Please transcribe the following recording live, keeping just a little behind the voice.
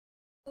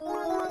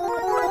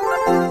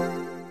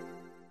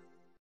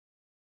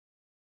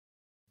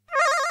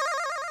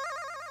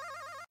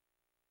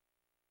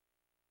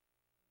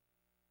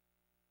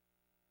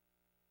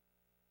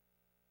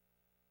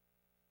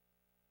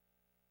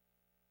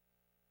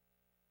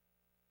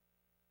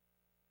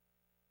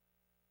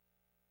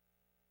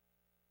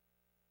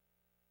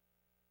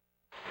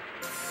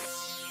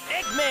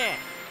Eggman!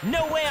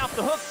 No way off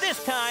the hook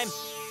this time!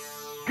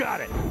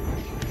 Got it!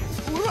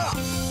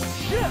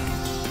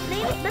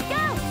 Leave, let's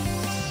go!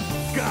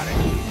 Got it!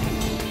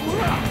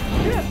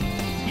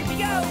 Here we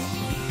go!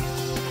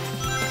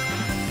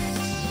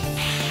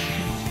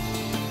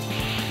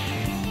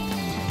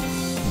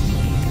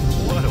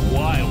 What a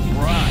wild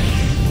ride!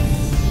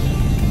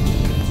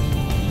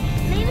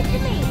 Leave it to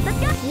me! Let's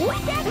go!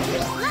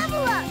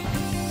 Level up!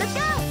 Let's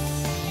go!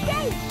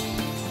 Chase!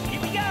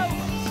 Here we go!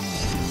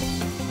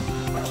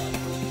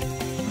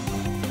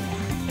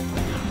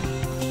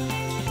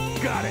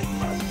 Got it!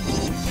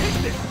 Take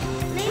this!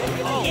 Leave it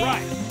to me! All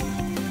right!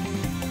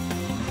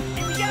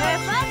 Here we There are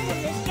go! bugs in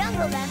this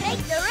jungle that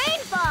make the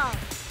rain fall!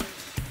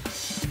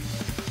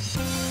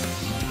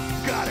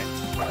 Got it!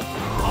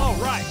 All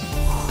right!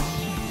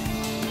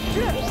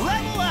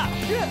 Level up!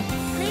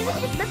 Leave it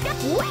to... Let's go!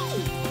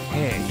 Whee!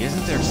 Hey,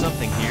 isn't there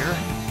something here?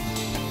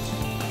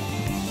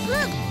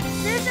 Look!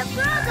 There's a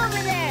frog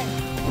over there!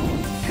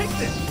 Take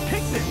this!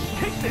 Take this!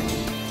 Take this!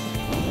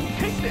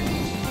 Take this!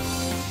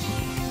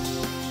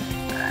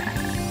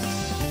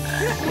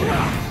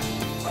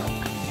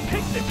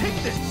 Take this! Take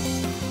this!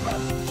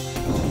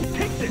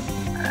 Take this!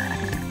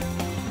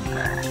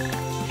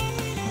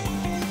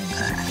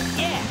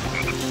 Yeah!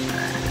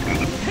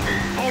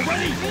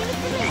 Already? Leave it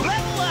to me!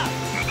 Level up!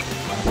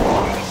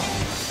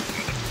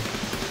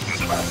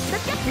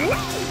 Let's go!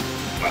 Whee!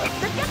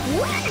 Let's go!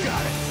 Whee!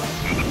 Got it!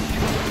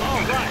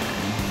 All right!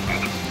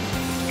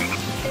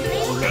 Leave it to me!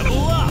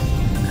 Level up!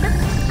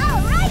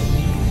 All right!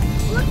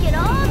 Look at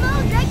all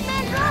those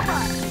Eggman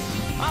robots!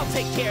 I'll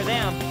take care of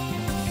them.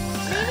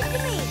 Leave it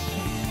to me!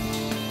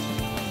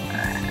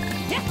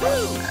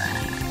 Yahoo!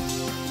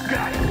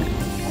 Got it!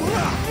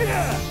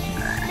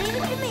 Leave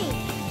it to me!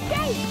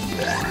 Chase!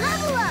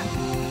 Level up!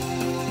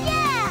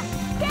 Yeah!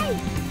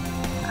 Chase!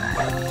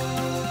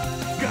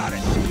 Got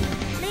it!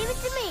 Leave it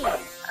to me!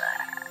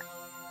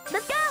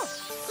 Let's go!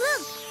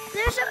 Look!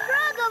 There's a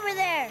frog over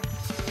there!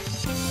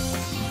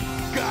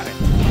 Got it!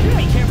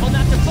 Be careful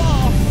not to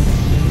fall.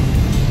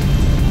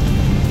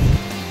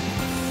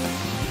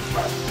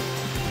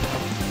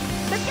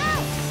 Let's go!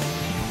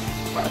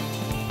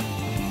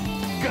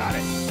 Got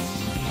it!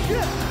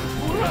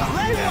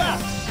 Level up!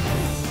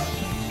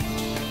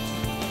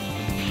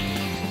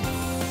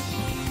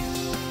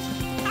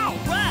 All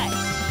right!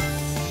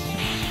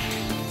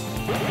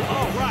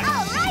 All right!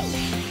 All right!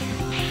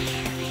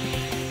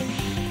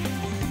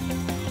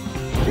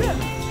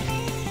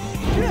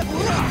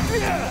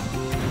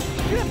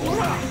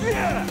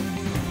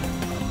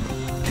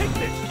 Take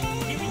this!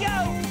 Here we go!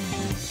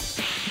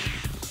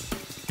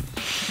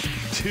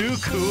 Too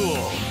cool.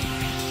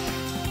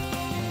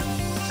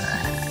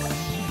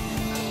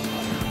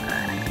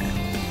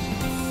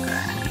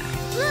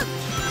 Look!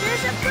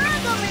 There's a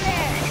frog over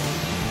there!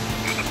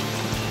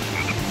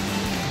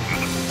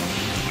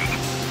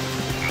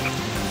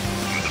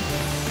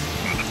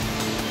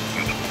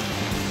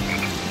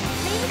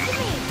 Leave it to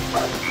me!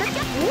 Let's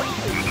go! Whee!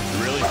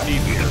 Really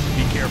steep here.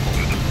 Be careful.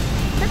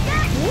 Let's go!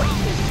 Whee!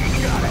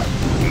 Got it!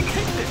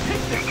 Take this!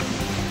 Take this!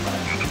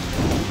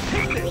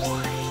 Take this!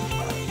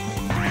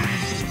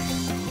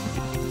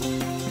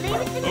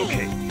 Leave it to me!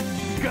 Okay.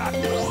 Got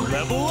it!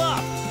 Level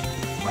up!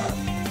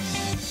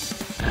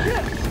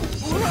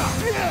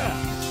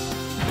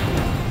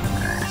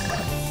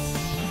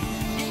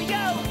 Here we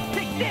go!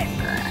 Take this!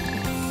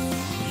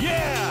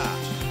 Yeah!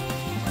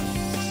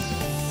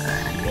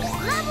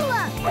 Level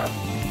up!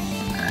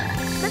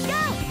 Let's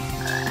go!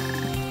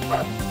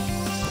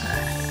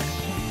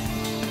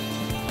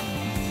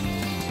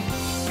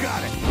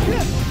 Got it!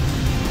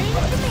 Leave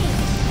it to me!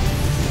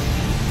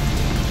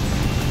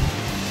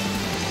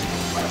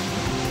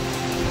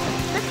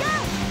 Let's go!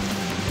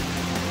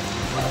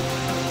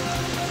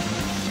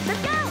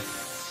 Let's go!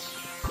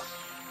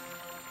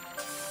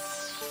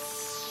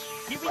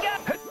 Here we go!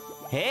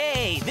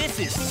 Hey, this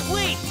is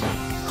sweet!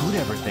 Who'd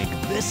ever think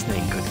this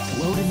thing could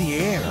float in the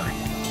air?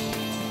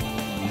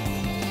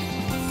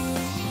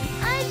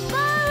 I'm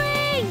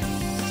falling!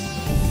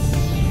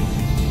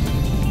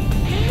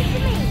 Leave it to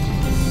me!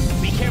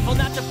 Be careful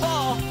not to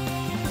fall!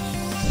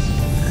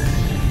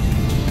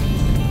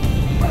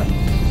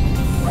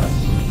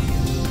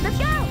 Let's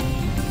go!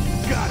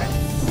 Got it!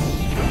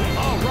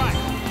 All right!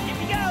 Here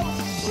we go!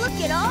 Look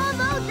at all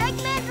those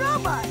Eggman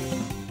robots!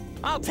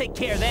 I'll take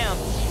care of them.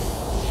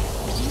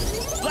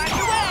 Flash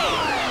away!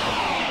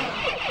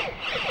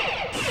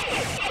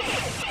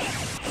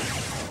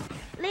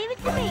 Leave it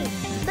to me!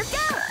 Let's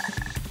go!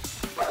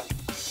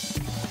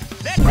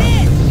 That's it!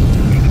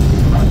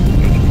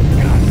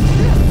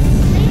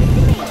 Leave it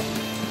to me!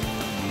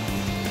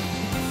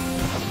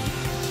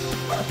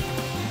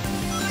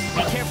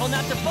 Be careful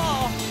not to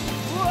fall.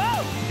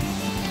 Whoa!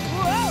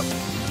 Whoa!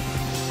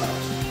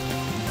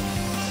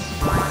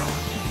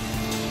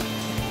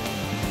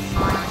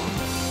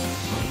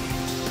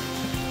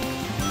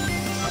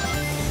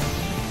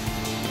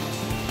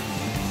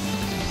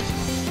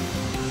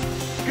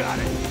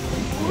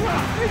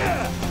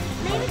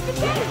 Leave it to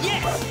Dave.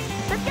 Yes!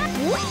 Let's go.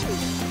 Whee!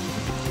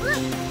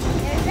 Look,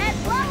 there's that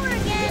blower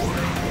again.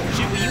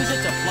 Should we use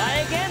it to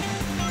fly again?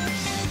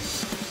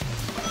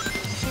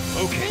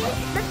 Okay.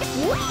 Let's go.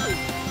 Whee!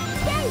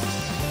 Dave,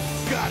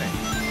 Got it.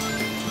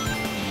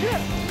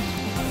 Yeah.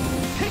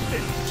 Take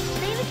this.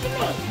 leave it to me.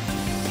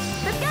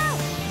 Let's go.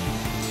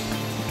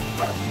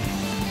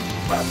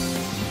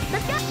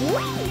 Let's go.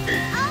 Whee!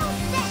 All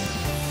set.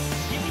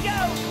 Here we go!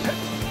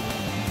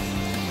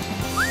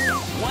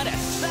 What a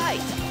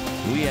sight!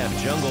 We have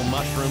jungle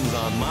mushrooms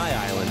on my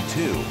island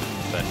too,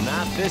 but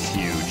not this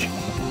huge.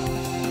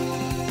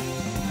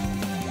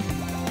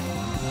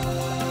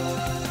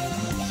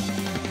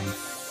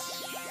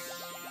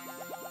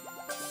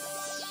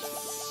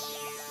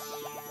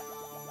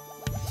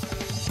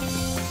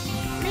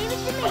 Leave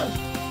it to me.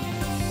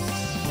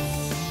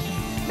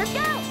 Let's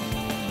go.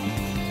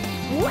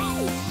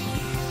 Whee!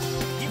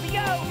 Here we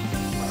go!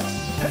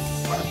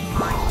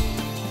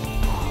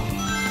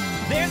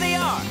 There they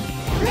are!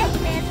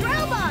 Eggman's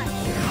robot.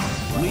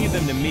 Leave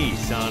them to me,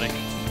 Sonic.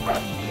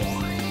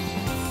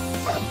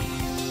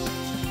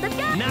 Let's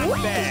go. Not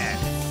Whee! bad.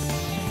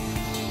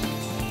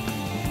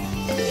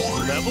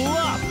 Level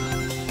up.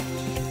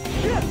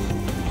 Yeah.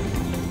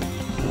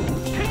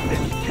 Take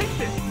this. Take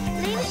this.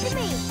 Leave it to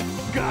me.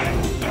 Got it.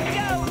 Here we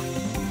go!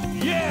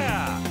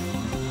 Yeah.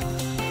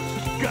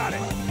 Got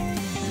it.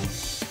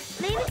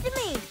 Leave it to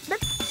me.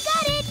 Let's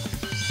got it.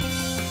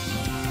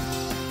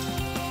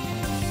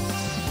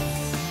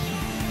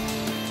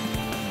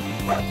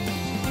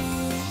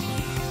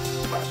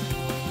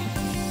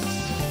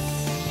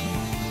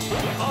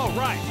 All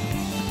right!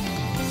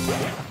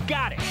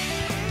 Got it!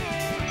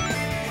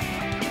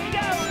 Here we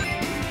go!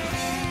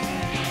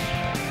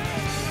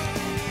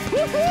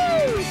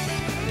 Woohoo!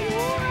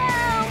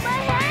 Wow, my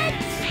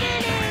head's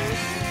spinning.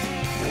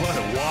 What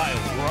a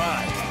wild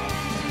ride.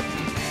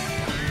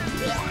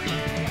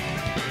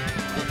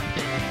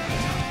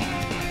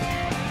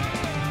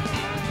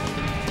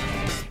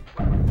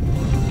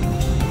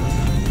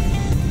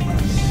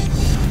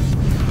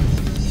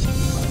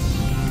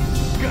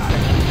 Got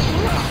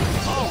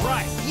it. All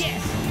right!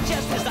 Yes!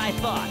 Just as I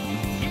thought!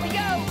 Here we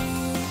go!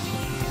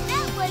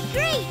 That was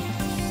great.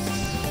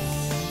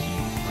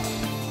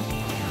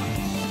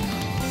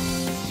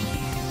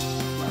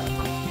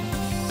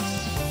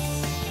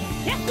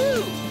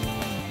 Yahoo!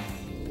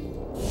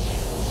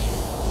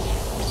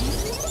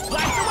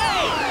 Blast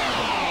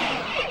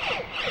away!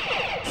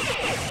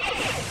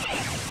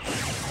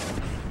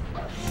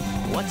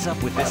 What's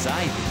up with this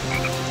ivy?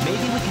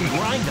 Maybe we can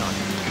grind on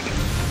it.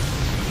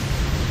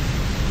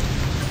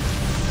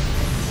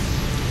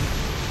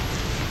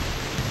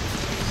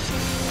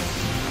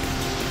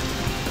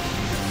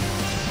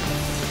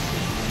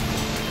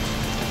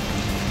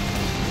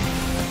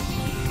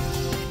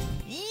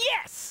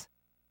 Yes!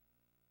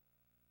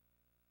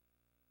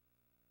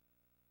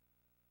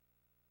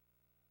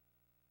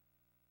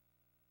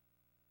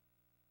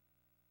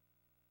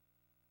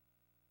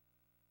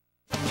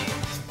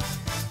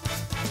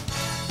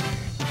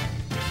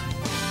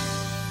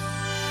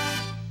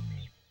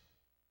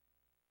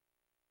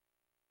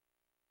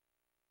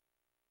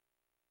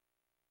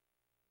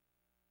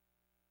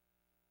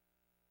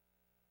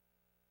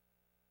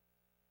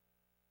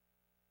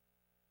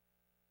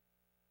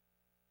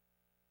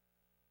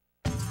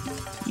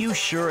 You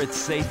sure it's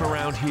safe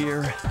around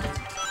here?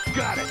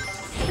 Got it.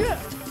 Yeah.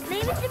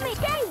 Leave it to me.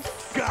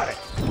 Dave, Got it.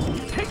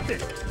 Take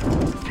this.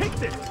 Take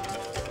this.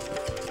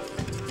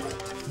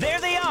 There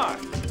they are!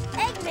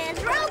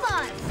 Eggman's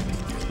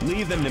robots.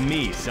 Leave them to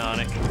me,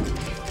 Sonic.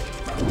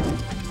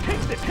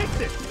 Take this. Take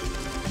this.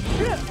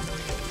 Yeah.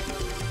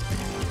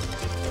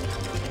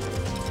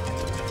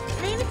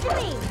 Leave it to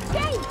me.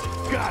 Dave,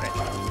 Got it.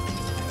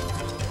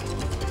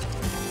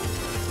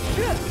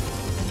 Yeah.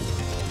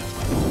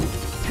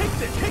 Take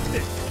this. Take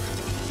this.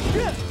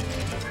 Yeah.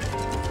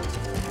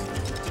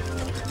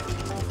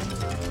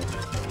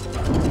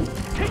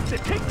 Take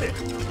this. Take this.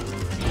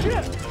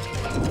 Yeah.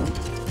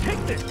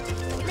 Take this.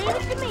 leave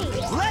it to me.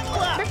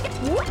 Level up! Let's go.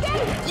 Whee!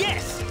 Dave,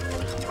 Yes!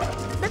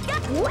 let's go.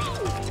 Whee!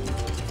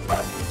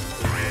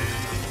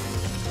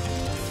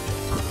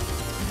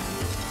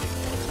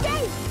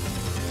 Dave,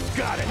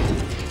 Got it.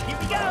 Here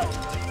we go!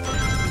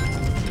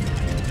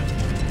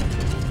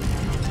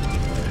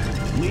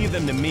 Leave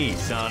them to me,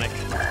 Sonic.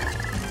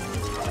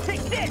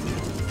 Take this!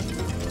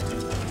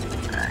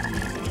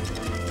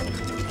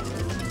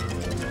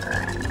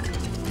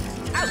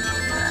 Ouch!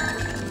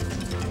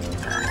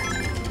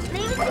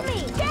 leave it to me.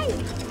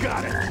 Dave,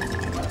 Got it.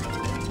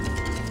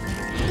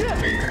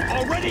 Yeah.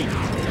 Already?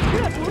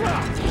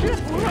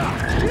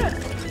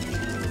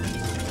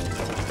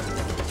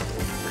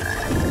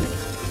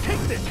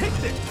 Take this. Take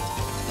this.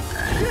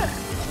 Yeah.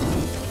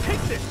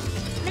 Take this.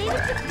 leave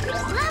it to me.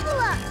 Level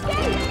up.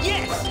 Dave,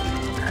 Yes!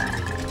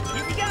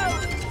 Here we go!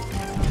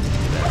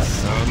 That's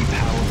some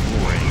powerful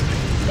rain.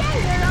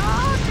 Dave, you're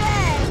all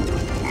dead.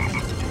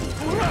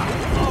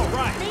 All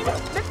right! Leave it.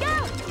 Let's go.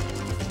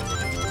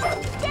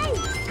 Dave,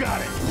 Got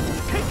it.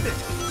 Take this.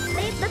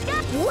 leave. Let's go.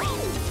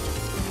 Whee!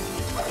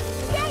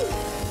 Dave,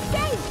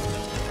 Dave,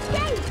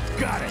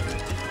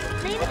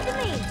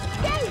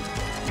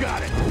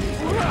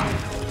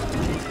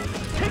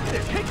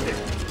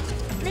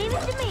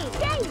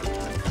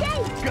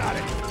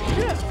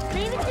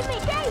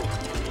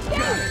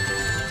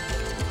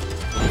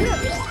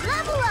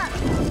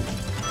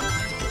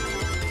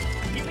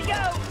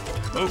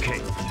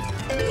 Okay.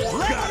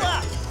 Level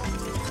up!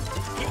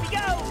 Here we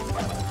go!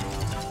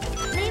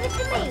 Leave it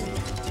to me.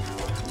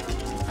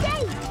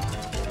 Okay.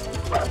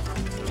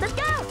 Let's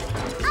go.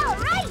 All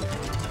right.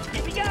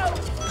 Here we go!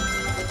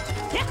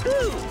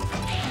 Yahoo!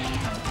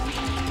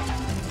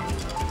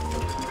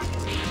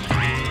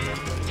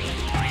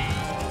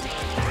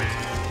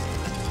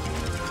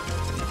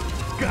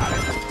 Got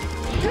it.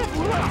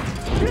 Level up!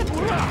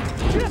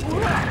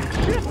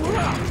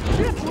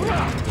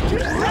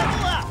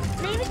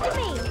 Leave it to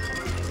me.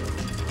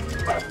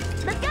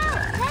 Let's go.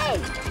 Hey,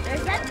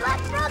 there's that black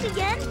frog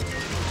again.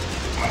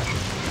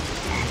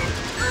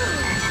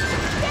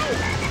 Stay.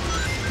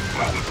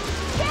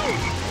 Stay.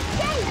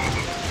 Stay.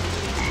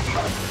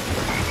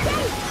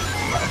 Stay.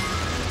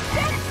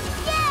 Stay.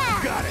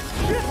 Yeah. Got it.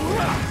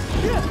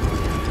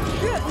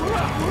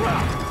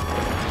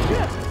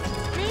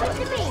 Leave it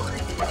to me.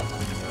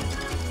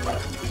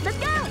 Let's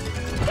go.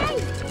 Stay.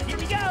 Here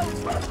we go!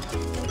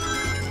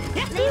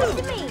 Leave it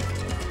to Yahoo! me.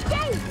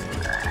 Stay.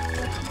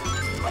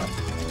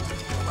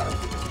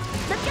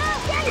 Let's go.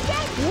 Stay.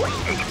 Stay.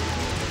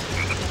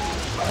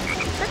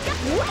 Let's go.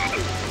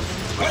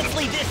 Let's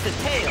leave this to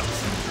Tails!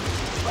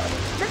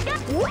 Let's go.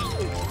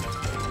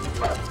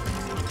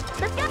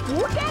 Let's go.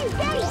 Stay.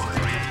 Stay.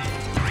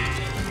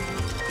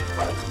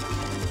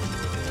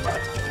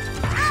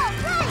 All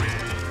right.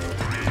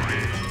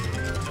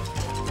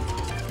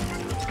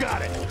 Got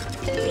it.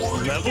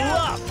 Level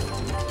up!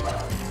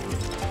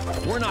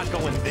 We're not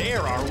going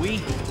there, are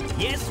we?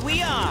 Yes,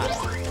 we are!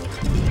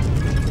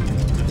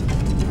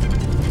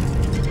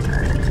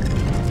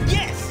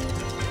 Yes!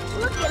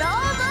 Look at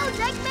all those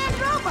Eggman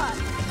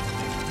robots.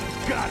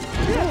 Got it.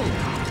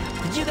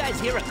 Did you guys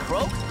hear a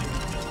croak?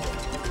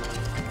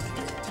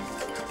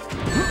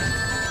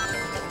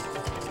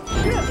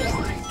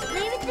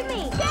 Leave it to me.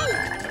 Stay.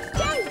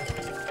 Stay.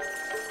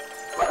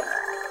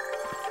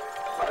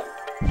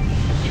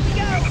 Here we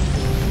go!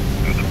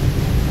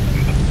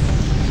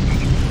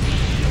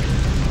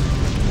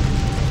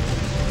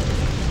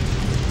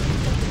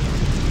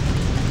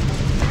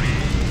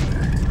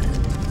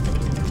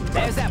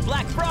 There's that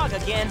black frog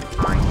again! Stay.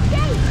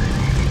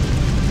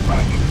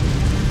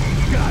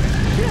 Got it.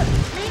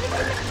 Leave it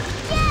to me.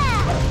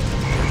 Yeah.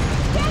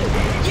 Stay.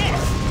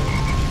 Yes!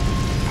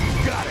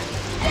 Got it.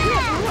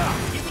 Yeah.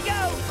 Here we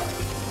go!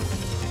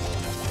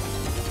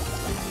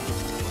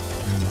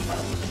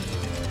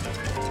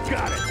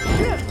 Got it.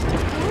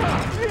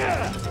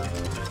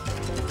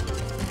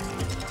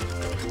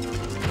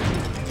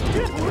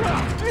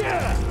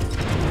 Yeah.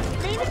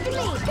 Leave it to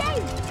me. Stay.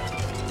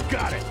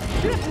 Got it.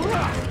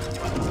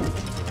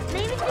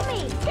 Leave it to me.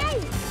 Stay.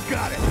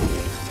 Got it.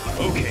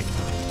 Okay.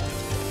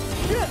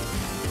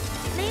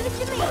 Leave it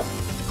to me.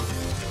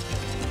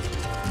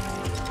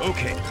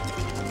 Okay.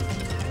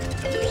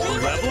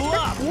 Level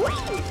up!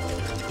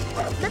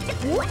 Let's go.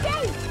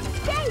 Stay.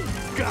 Stay.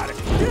 Got it.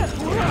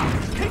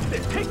 Take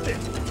this. Take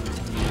this.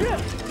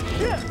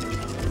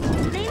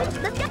 Leave it.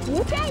 Let's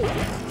go. Stay.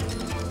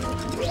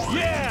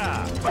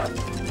 Yeah.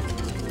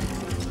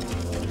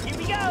 Here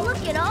we go!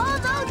 Look at all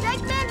those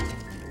Eggmen.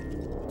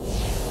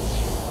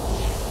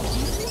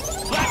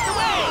 Blast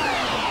away!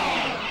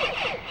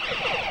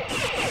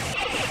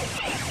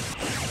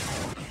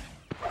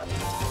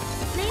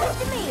 Leave it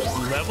to me.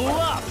 Level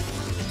up!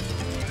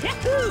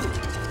 Yahoo!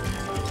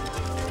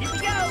 Here we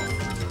go!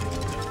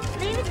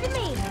 Leave it to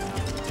me.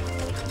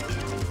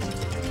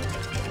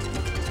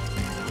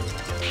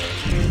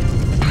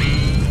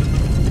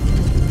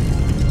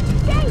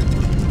 Stay.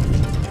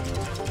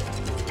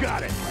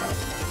 Got it.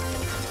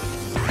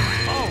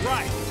 All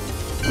right!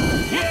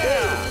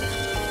 Yeah.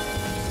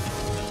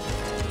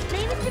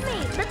 Leave it to me.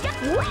 Let's go.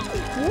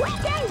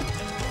 Stay.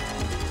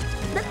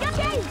 Let's go.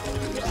 Stay.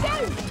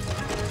 Stay.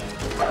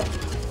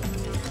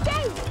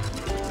 Stay.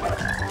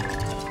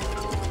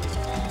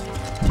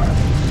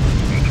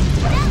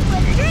 That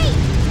was great.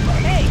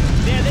 Hey,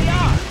 there they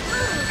are!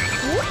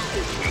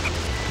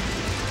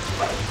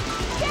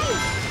 Stay.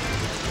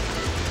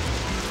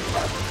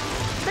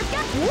 Let's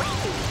go.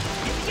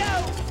 Here we go!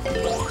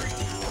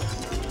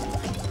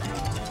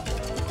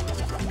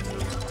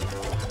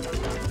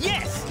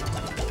 Yes!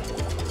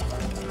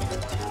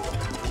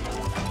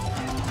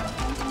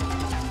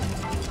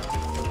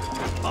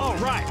 All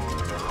right!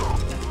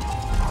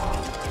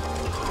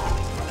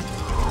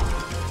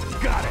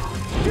 Got it.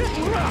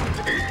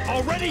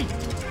 Already?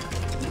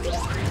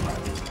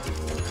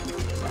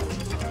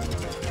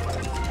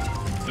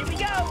 Here we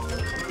go!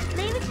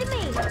 Leave it to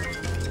me.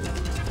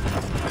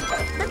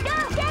 Let's go.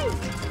 Stay.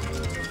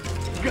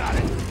 Got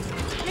it.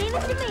 Leave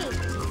it to me.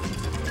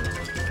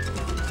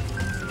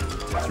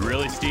 It's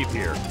really steep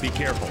here. Be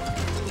careful.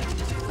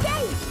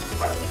 Stay.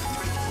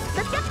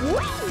 Let's go.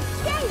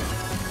 Stay.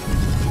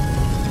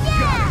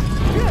 Yeah.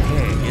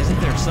 Hey, isn't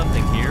there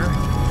something here?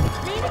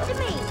 Leave it to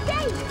me.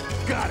 Stay.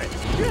 Got it.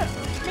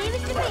 Leave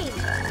it to me.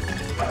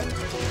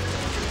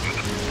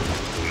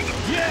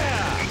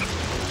 Yeah.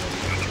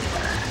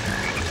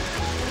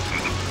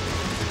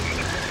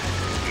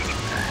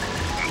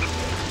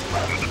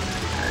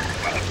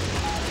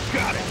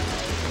 Got it.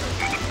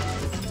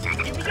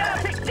 Here we go!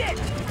 Take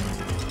this!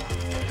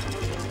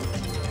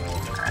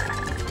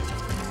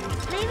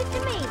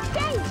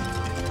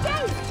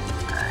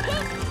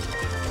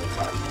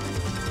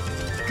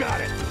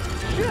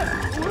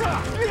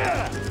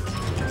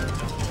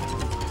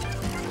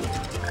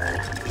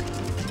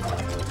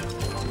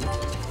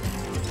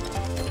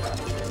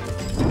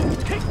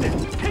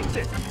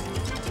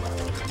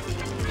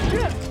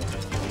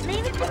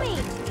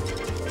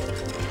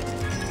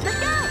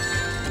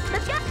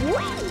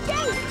 Whee!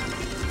 Dave!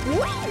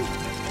 Whee!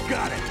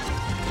 Got it.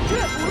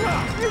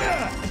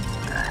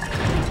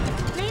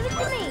 Leave it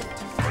to me.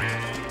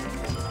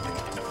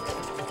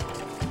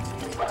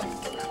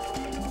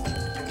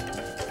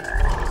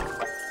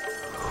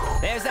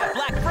 There's that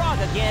black frog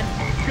again.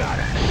 Got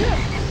it.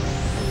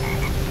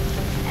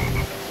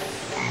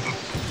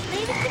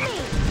 Leave it to me.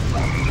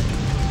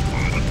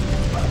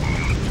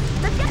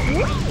 Let's go.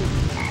 Whee!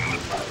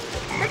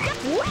 Let's go.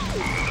 Whee!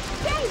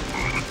 Dave!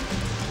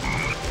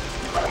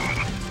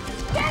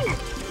 Dave!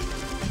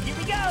 Here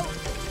we go.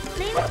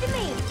 Leave it to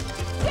me.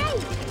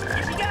 Dave!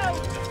 Here we go.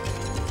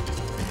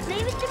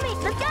 Leave it to me.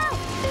 Let's go.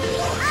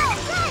 Oh, right!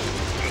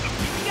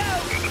 Here we go.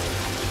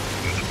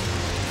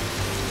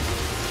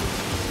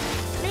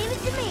 Leave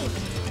it to me.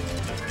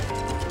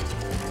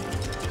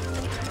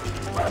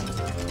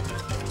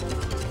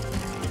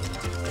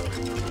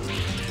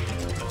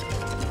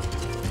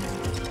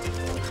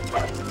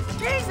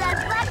 There's that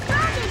black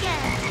frog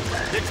again.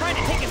 They're trying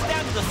to take us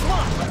down to the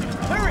swamp.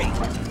 Hurry!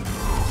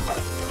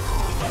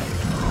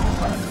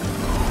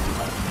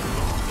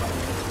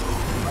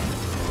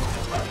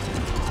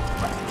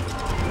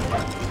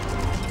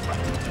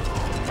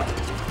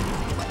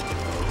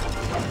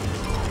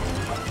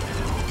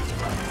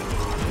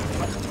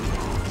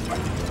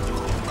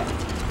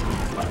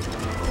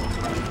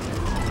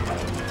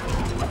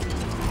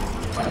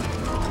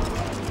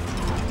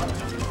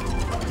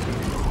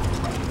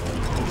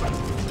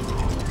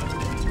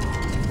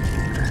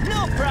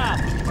 No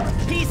problem.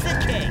 Piece of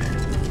cake.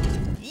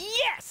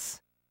 Yes!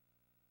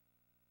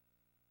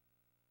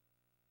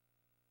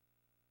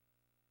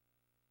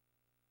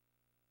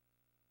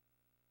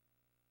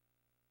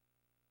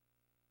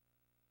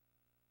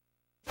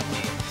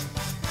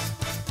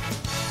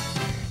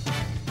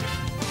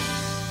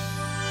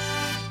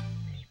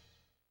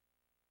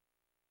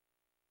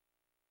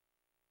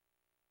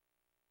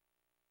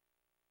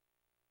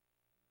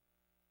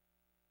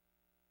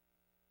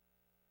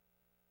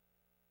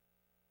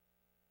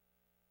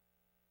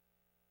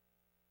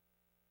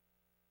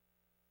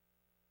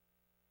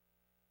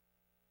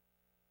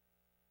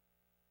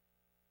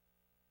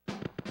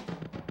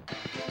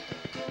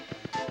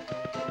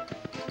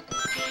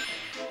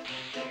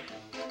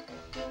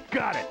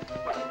 Got it.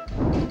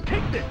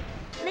 Take this.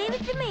 Leave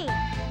it to me.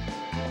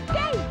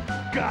 Dave!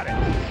 Got it.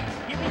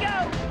 Here we go.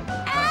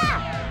 Ah!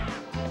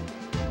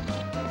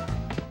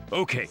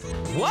 Okay.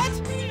 What?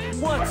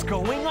 What's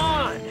going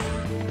on?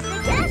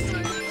 The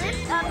castle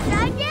flipped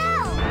upside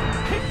down.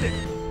 Take this.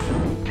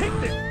 Take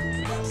this.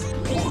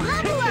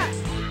 Level up.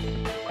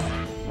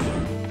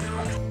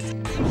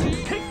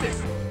 Take this.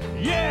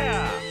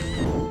 Yeah.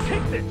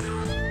 Take this.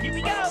 Here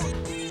we go.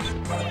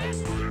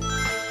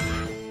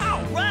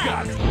 All right.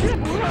 Got it.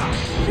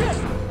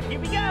 Here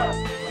we go.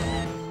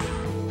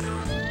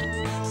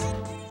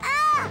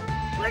 Ah!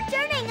 We're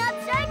turning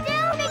upside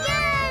down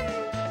again.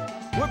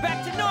 We're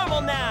back to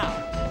normal now.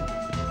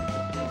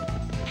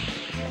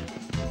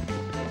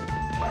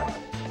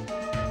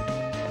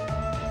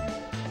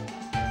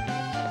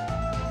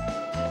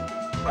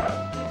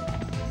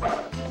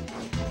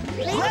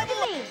 Leave it to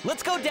me.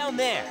 Let's go down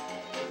there.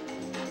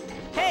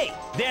 Hey,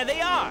 there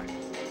they are.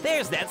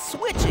 There's that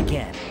switch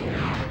again.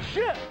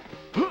 Shit.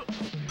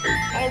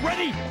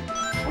 Already?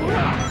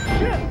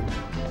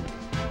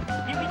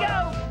 Here we go.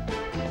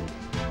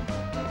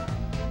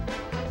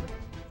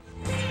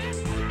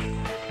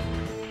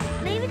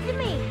 Leave it to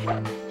me.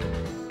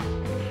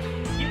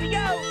 Here we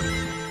go.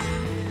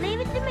 Leave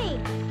it to me.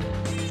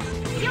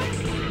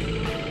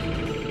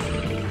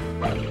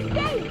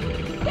 Dave!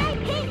 Dave!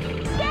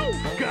 Dave!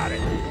 Got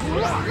it.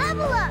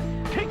 Level up.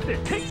 Take this.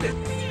 Take this.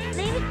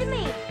 Leave it to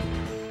me.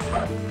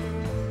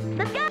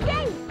 Let's go,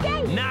 Dave!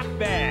 Dave! Not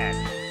bad.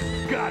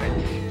 Got it.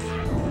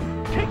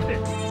 Take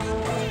this.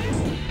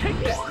 Take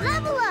this.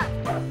 Level up.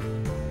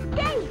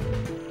 Dave!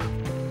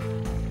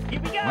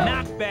 Here we go.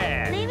 Not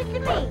bad. Leave it to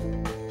me.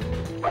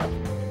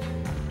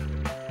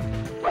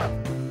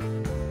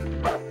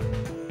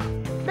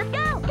 Let's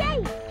go,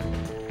 Dave!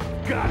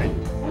 Got it.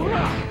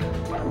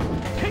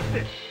 Take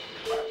this.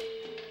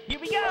 Here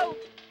we go.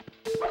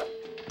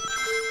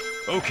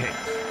 Okay.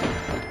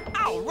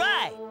 All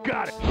right.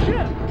 Got it.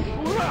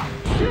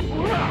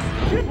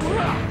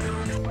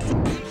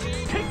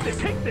 Take this.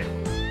 Take this.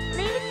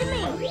 Leave it to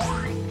me.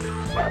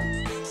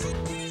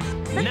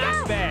 Let's Not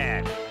go.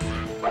 bad.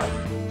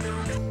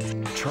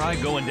 Try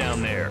going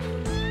down there.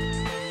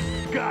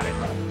 Got it.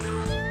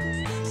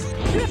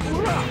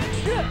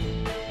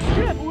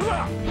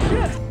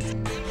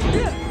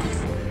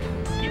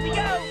 Here we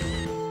go.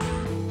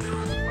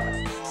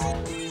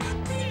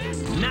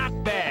 Not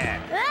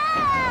bad.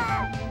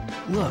 Ah!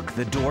 Look,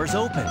 the door's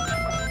opened.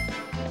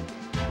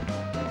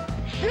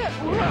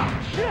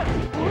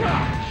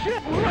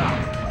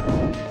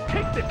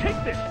 Take this.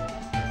 Take this.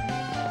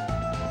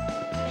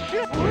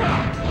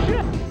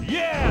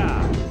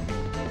 Yeah.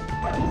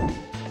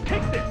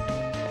 Take this.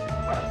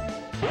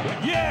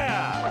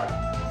 Yeah.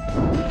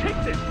 Take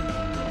this.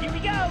 Here we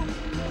go.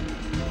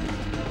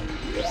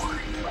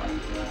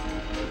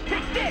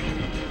 Take this.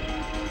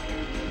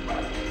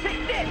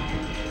 Take this.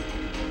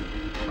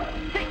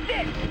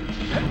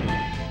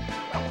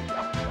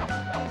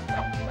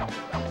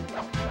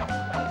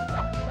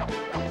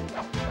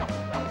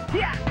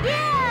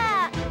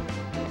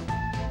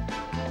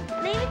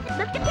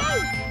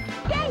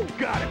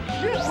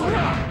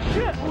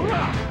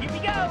 Here we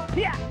go!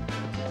 Yeah!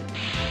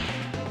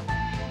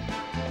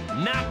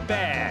 Not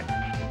bad!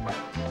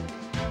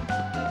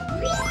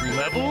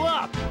 Level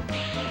up!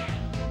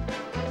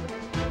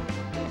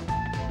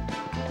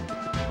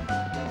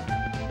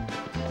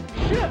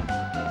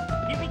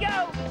 Here we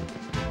go!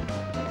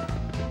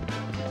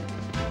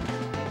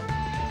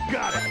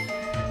 Got it.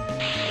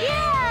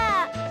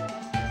 Yeah!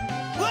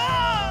 Whoa!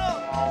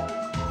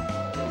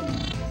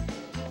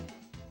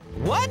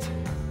 What?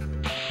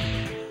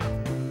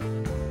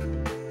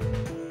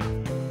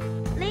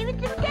 Leave it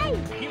to me.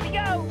 Here we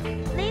go!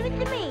 Leave it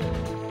to me.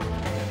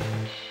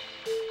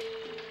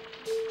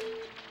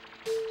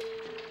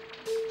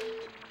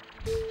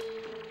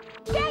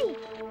 Stay!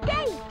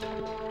 Stay!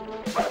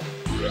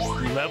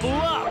 Level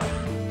up!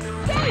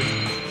 Stay!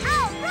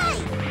 All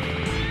right!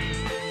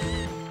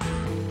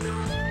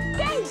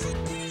 Stay!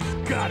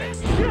 Got it.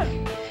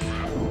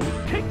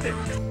 Take this.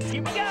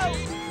 Here we go!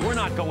 We're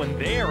not going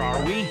there,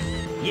 are we?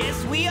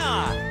 Yes, we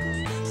are!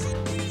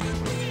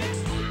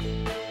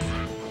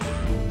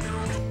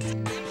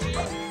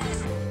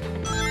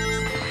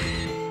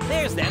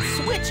 There's that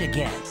switch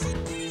again!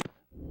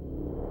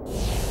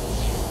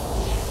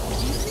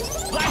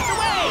 Blast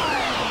away!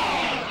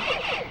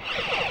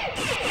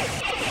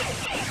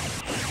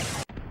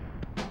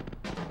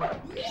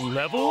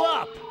 Level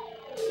up!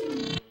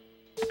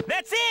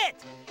 That's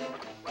it!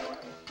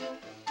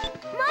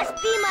 Must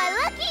be my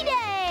lucky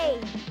day!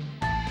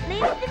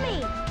 Leave it to me.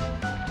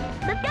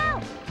 Let's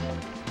go!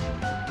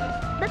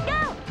 Let's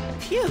go!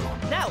 Phew,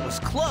 that was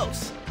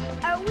close.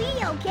 Are we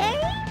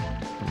okay?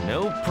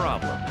 No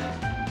problem.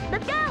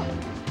 Let's go!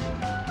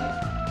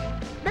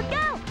 Let's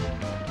go!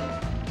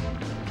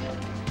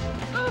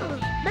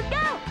 Let's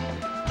go!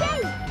 Stay!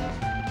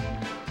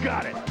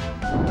 Got it.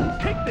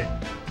 Take this.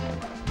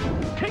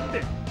 Take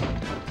this.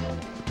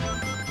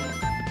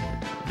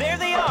 There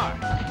they are!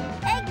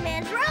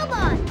 Eggman's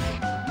robots!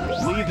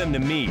 Leave them to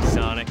me,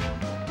 Sonic.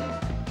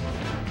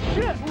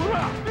 Yeah.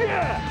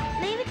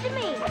 Leave it to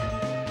me.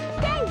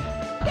 Stay!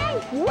 Stay!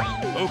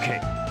 Wing! Okay.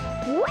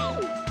 Wing!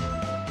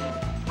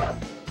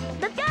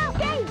 Let's go!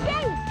 Stay!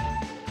 Stay!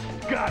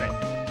 Got it.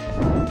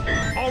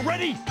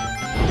 Already?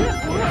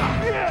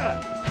 Yeah.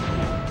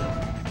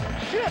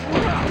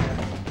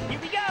 Here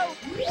we go!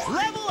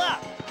 Level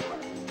up!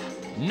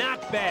 Not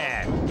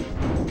bad.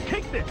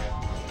 Take this.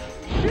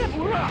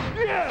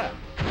 Yeah.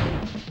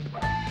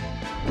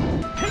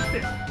 Take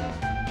this.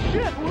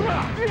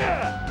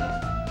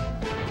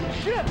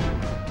 Yeah.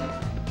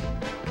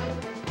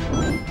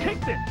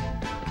 Take this.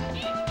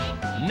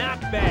 Not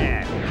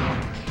bad.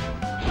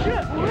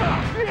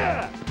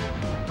 Yeah.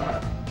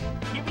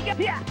 Here we go!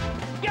 Yeah!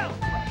 Go!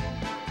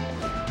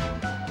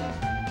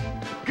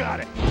 Got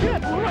it.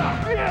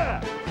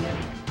 Yeah.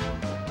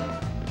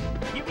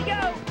 Here we go!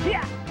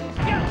 Yeah!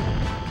 Go!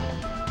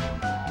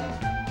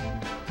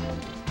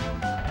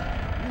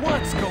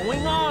 What's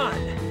going on?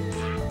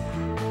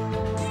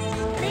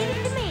 Leave it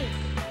to me.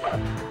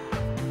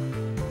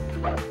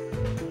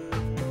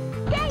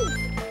 Stay!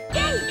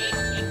 Stay!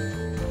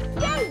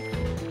 Stay!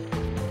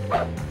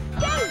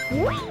 Stay!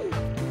 Wing!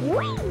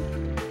 Wing!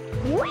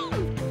 Wing!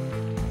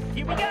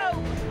 Here we go!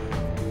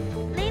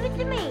 Leave it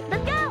to me.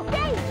 Let's go!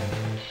 Stay!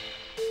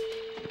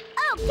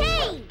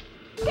 Okay!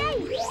 Stay!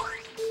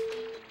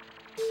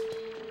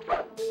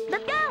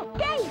 Let's go!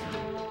 Stay!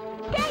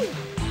 Stay!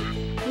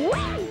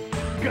 Wing!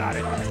 Got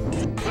it.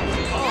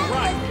 That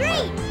was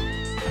great!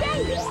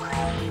 Stay!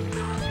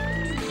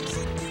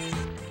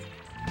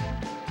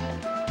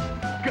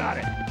 Got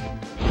it.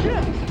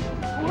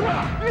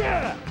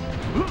 Yeah.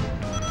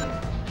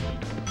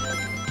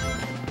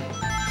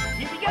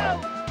 Here we go!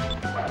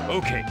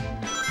 Okay.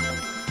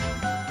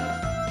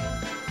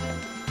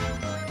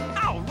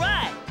 All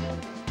right!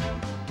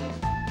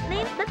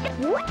 Leave. Let's go!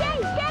 Stay!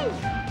 Stay!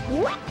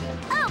 Wing!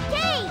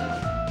 Okay!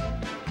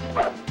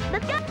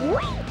 Let's go!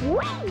 Wing!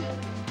 Wing!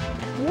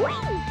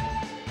 Wing!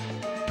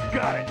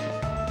 Got it.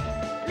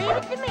 Leave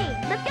it to me.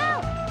 Let's go!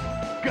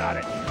 Got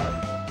it.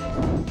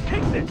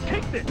 Take this.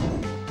 Take this.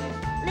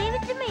 Leave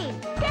it to me.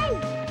 Stay!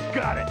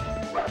 Got it.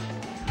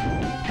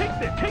 Take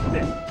this. Take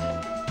this.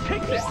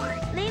 Take this.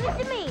 Leave it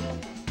to me.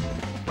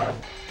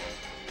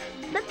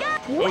 Let's go!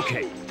 Wing!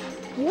 Okay.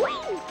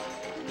 Wing!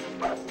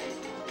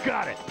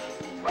 Got it.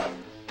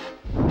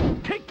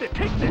 Take this.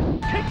 Take this.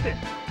 Take this.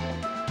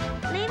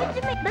 Leave it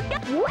to me. Let's go!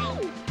 Wing!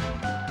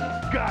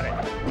 Got it.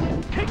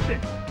 Take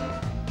this.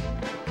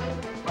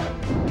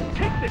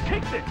 Take this.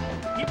 Take this.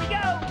 Here we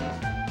go!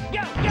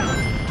 Go! Go!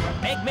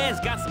 Eggman's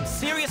got some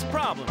serious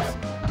problems.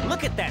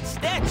 Look at that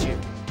statue.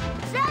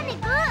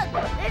 Sonic, look!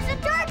 There's a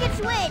target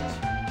switch!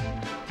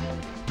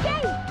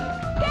 Stay!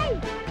 Stay!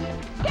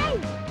 Stay!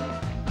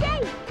 Stay!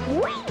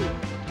 Wing!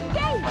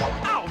 Stay!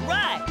 All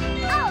right!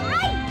 All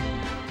right!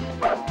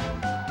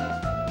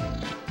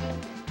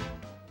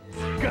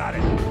 Got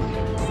it.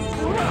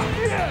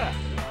 Yeah.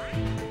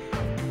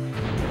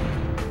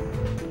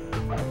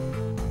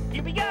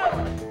 Here we go!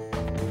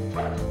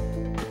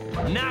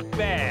 Not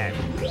bad.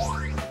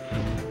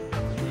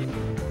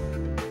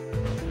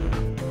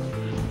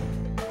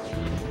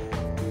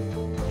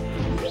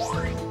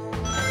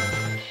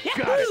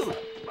 Got it. Ooh.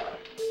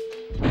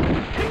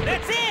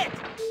 That's it!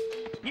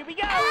 Here we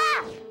go.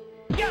 Ah!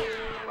 Go!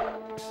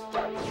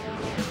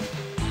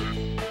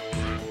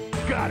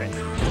 Got it.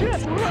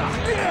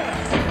 Yeah.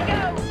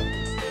 Go!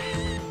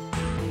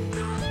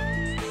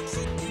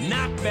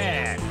 Not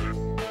bad.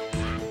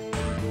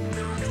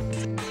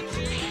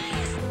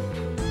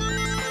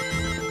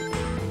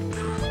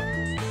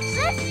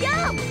 Let's go!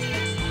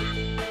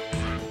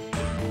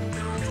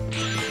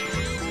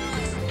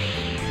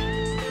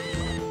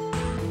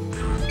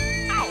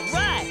 All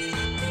right!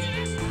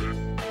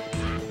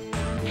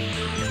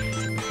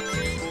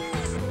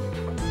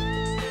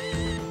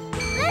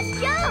 Let's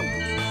go!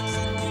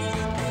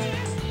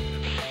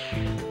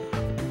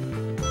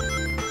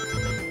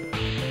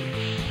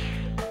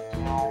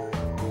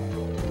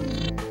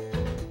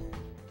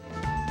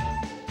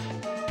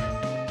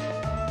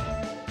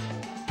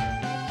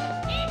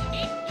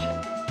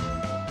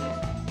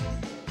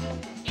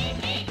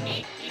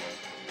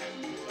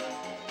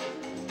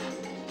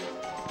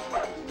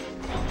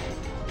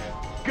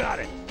 Got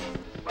it.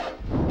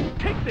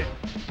 Take this.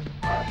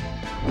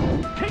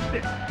 Take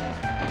this.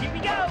 Here we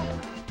go!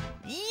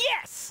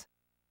 Yes!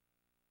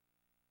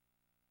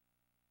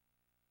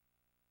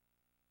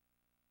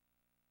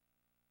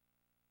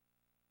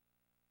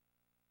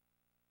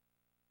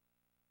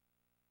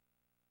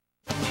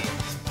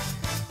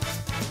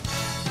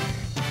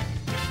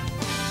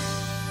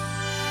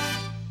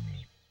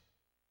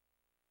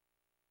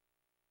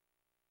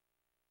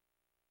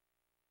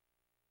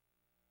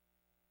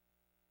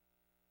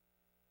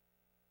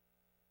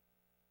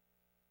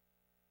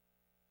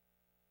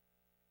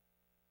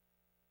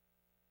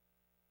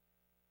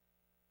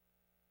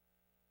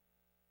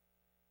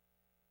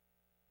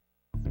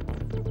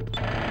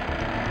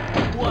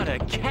 What a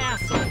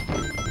castle!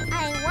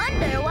 I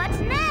wonder what's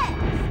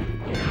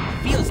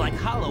next. Feels like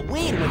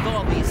Halloween with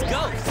all these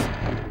ghosts.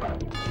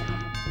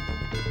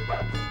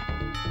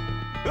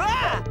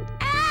 Ah!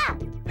 Ah!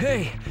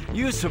 Hey,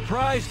 you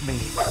surprised me.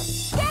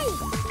 Yay!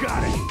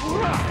 Got it.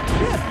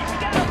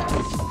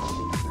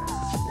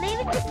 Leave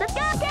it to the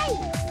go! Yay!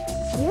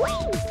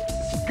 Whee!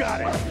 Got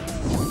it.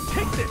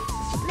 Take this.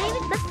 Leave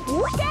it to the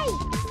Yay!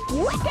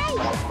 Yay!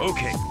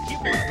 Okay,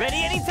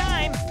 ready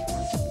anytime.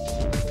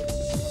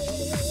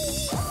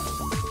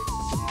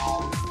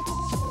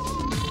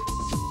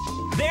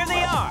 There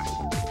they are.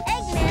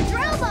 Eggman's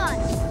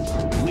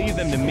robots! Leave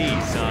them to me,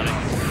 Sonic.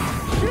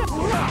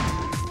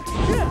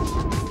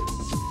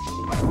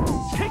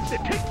 Take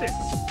this. Take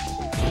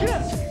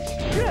this.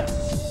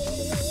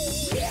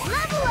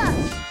 Level up!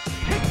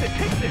 Take this.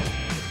 Take this.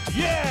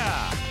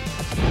 Yeah!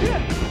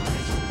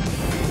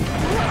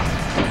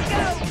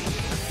 Go!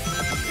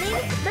 Leave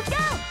it to the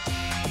go!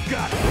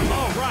 Got it.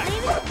 All right.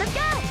 Leave it to the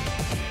go!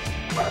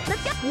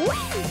 Let's go!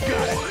 Whee!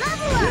 Got it.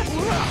 Level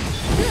up!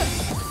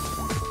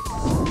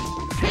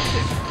 Take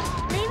this.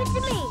 Leave it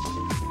to me!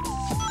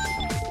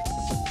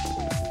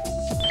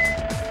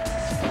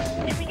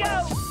 Here we go.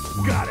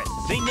 Got it.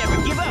 They never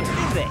give up, do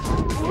they?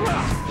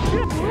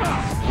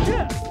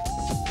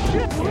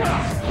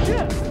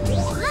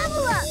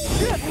 Level up!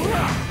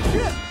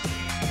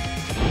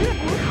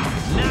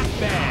 Not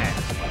bad.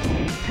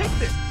 Take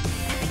this.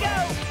 Here we go.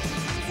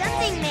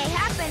 Something may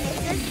happen if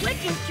this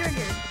switch is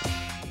triggered.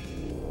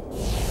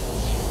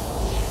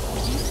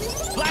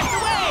 Blast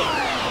away!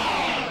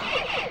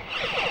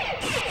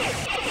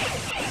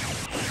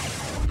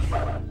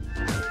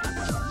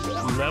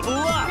 Level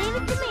up. Leave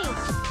it to me!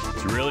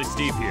 It's really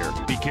steep here.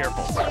 Be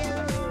careful.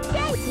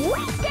 Stay!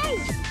 Whee! Stay!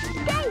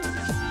 Stay!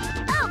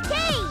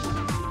 Okay!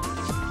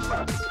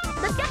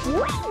 Let's go!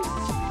 Whee!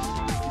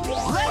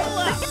 Level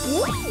up.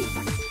 Whee!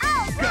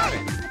 Oh, Got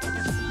it.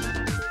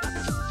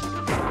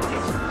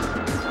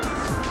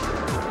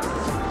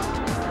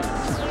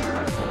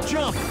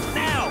 Jump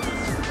now.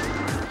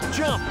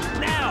 Jump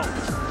now.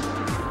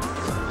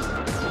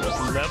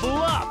 Level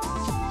up.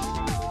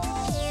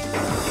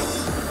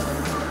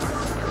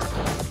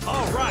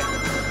 All right.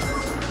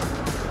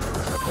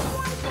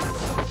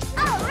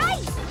 all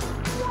right!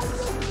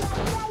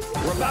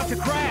 We're about to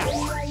crash.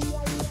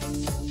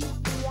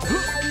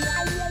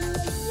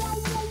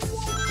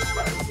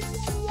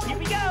 Here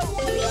we go.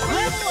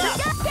 Level up.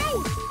 Stay!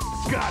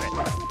 Got it.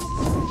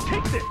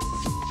 Take this.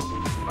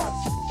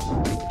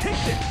 Take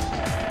this.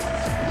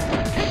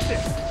 Take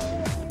this.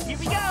 Here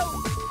we go.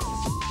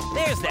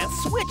 There's that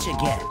switch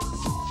again.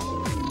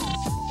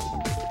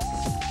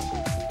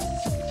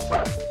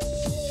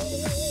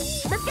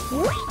 Let's go!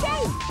 Whee!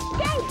 Stay!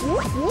 Stay!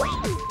 Whee!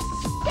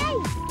 Stay!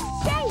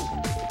 Stay!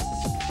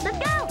 Let's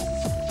go!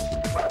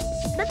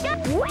 Let's go!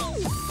 Whee!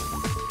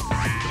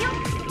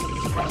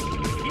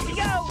 Here we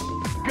go.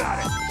 Got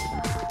it.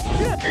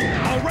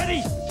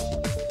 Already.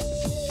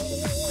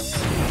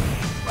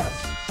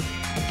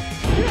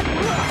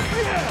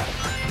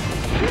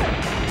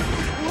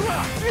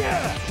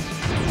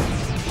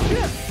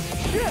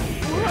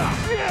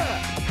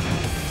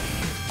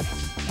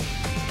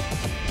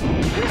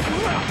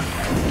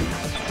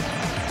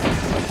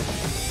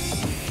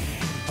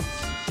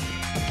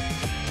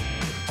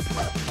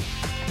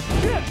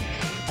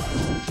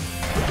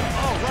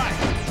 All right.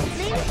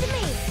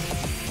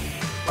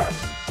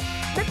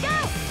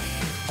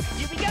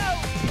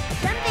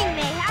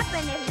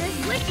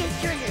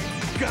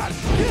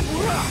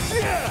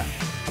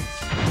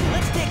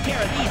 Let's take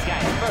care of these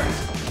guys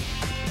first.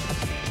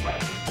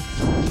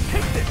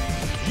 Take this!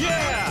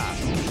 Yeah!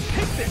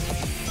 Take this!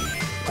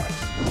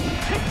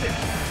 Take this!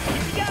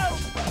 Here we go!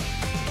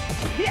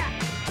 Yeah!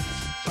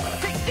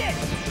 Take this!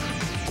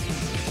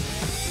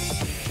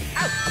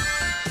 Out!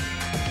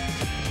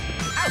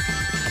 Out!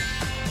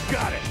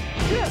 Got it!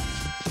 Yeah!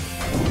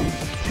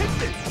 Take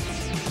this!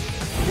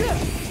 Yeah!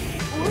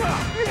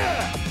 Hurrah!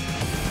 Yeah!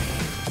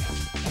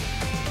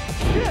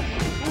 Yeah!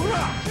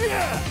 Hurrah!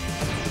 Yeah!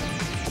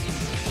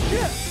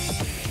 Yeah!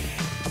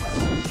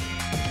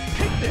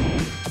 Take this!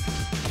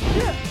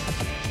 Yeah!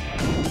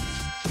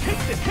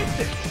 Take this! Take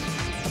this!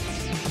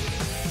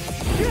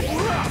 Yeah!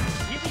 Hurrah!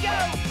 Here we go!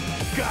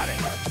 Got it!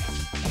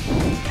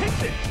 Take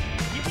this!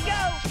 Here we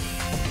go!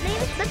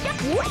 Let's go.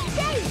 Wait,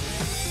 Dave.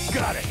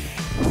 Got it!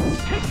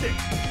 Take this!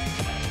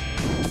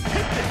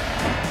 Take this!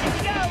 Here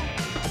we go!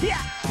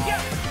 Yeah! Go!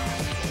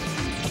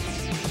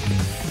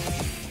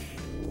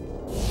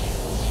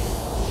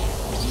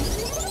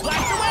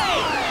 Blast away!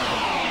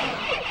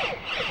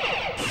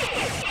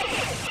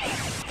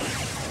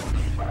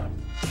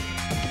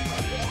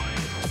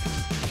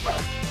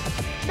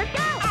 Let's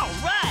go. All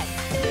right!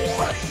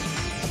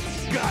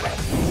 Got it!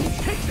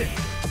 Take this!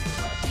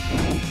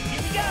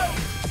 Here we go!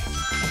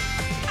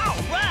 All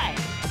right!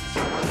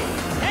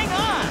 Hang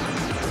on!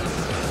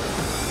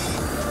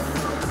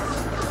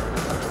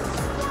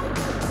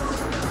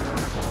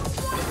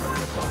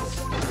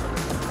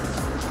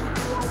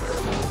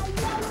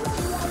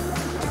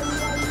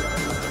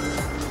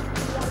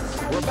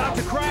 We're about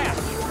to crash.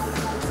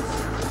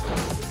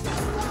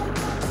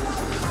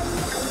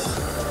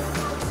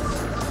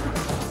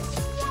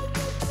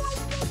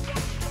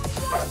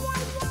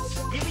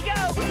 Here we go!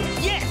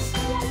 Yes!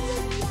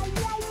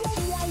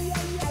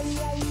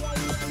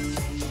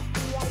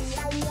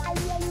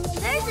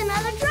 There's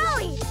another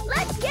trolley.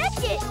 Let's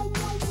catch it.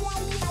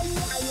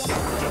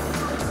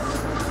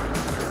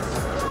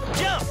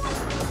 Jump!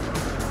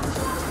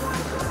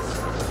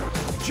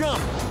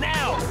 Jump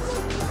now!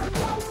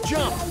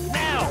 Jump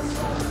now!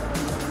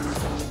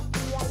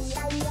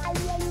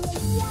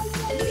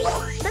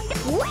 Let's go.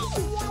 Whee!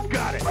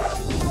 Got it!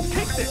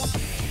 Take this!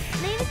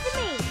 Leave it to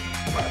me.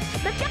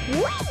 Let's go.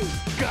 Whee!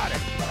 Got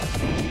it!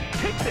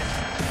 Take this!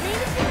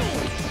 Leave it to me.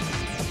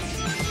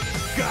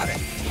 Got it!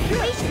 We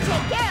should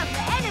take care of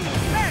the enemy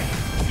first.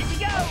 Here we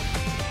go!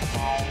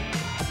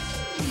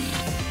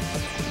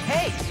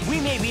 Hey, we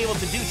may be able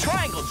to do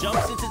triangle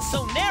jumps since it's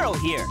so narrow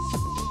here.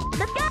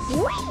 Let's go.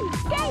 Whee!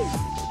 Dave.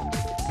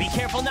 Be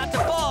careful not to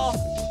fall.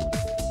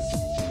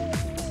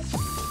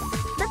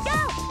 Let's go.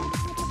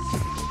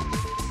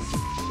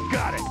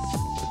 Got it!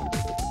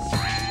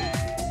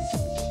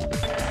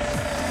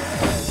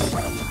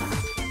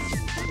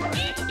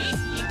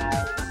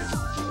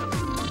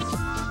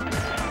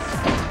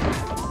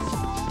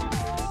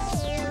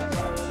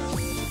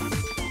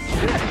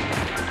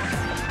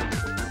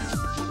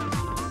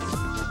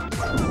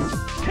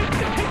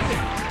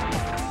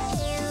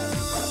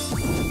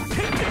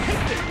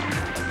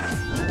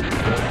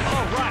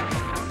 All right.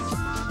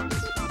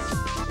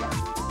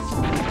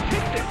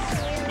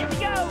 Here we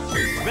go.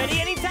 Ready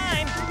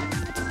anytime.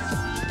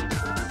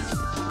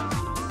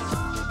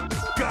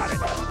 Got it!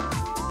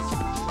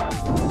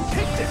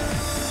 Take this!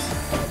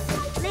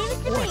 Leave it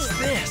to What's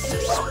me. this? A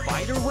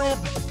spider web?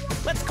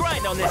 Let's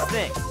grind on this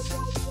thing.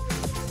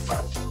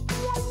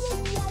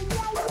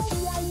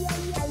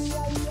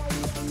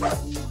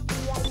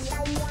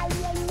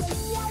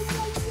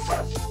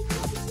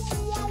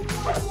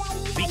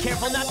 Be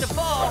careful not to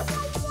fall.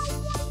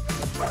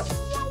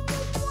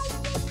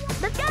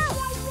 Let's go.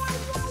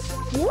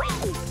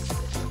 Whee!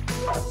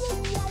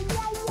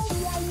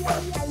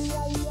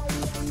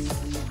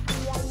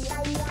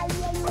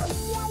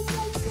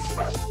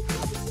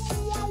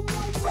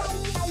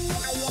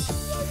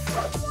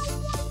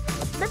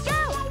 Let's go.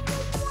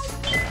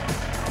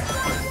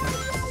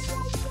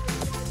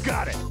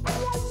 Got it!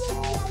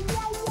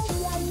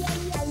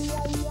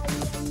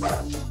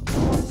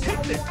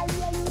 Take this!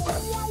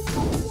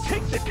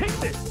 Take this! Take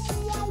this!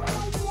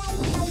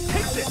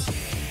 Take this!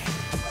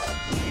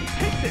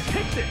 Take this!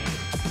 Take this!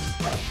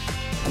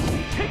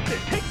 Take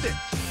this! Take this!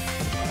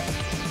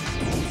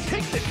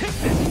 Take this! Take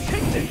this!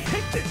 Take this!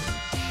 Take this!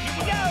 Here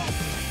we go.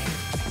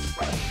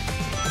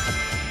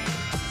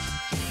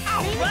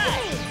 All Leave it to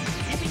right. me.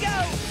 Here we go.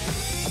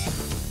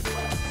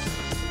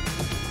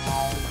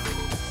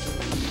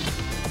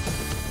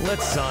 Let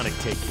Sonic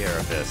take care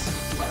of this.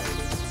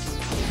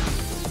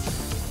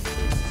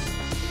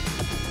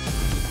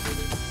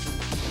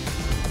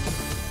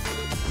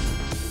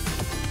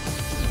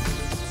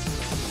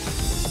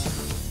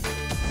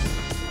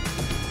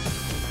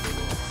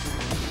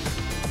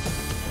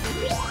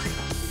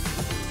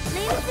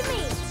 Leave it to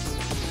me.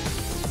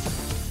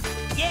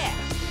 Yeah.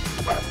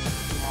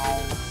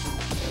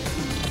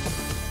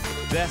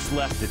 Best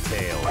left to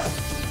Tails.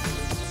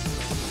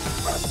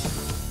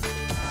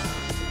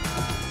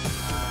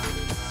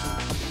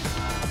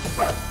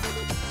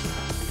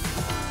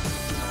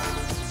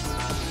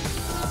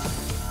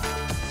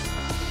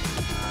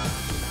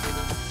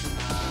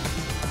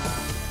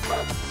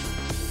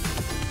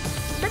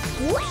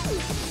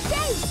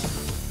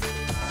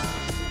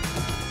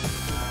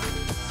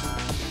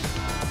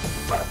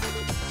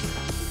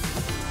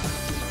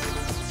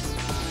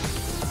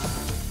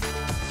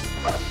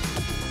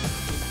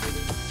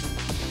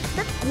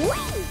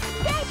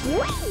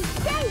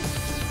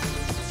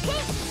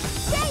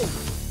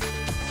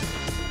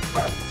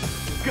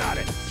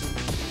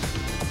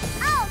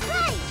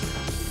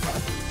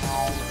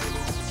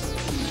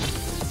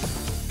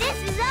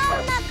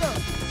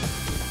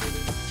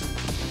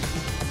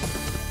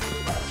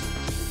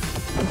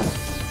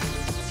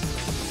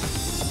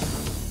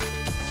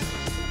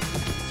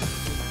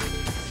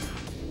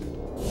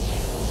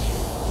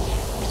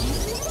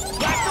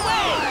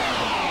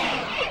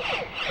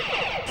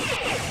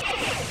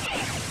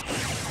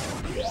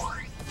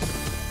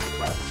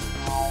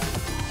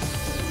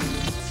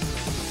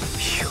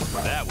 Phew,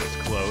 that was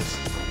close.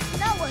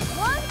 That was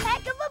one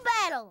heck of a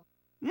battle.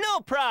 No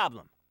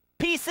problem.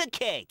 Piece of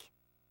cake.